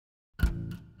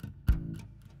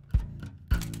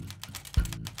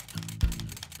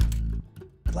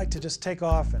I'd like to just take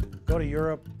off and go to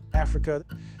Europe, Africa.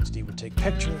 Steve would take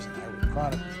pictures, and I would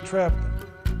chronicle the trip.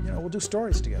 And, we'll do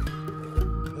stories together.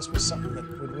 This was something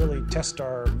that would really test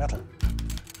our mettle.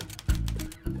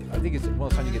 I think it's one of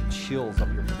those times you get chills up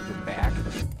your back.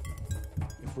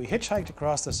 If we hitchhiked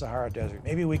across the Sahara Desert,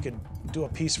 maybe we could do a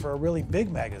piece for a really big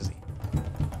magazine.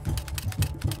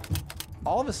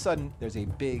 All of a sudden, there's a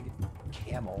big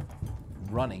camel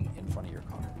running in front of your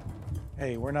car.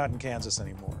 Hey, we're not in Kansas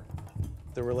anymore.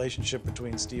 The relationship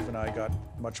between Steve and I got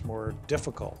much more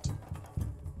difficult.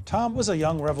 Tom was a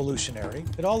young revolutionary.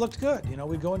 It all looked good.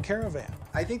 We'd go in caravan.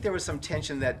 I think there was some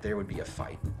tension that there would be a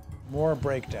fight. More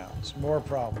breakdowns, more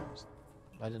problems.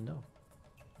 I didn't know.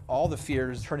 All the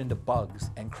fears turn into bugs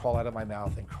and crawl out of my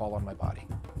mouth and crawl on my body.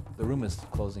 The room is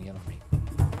closing in on me.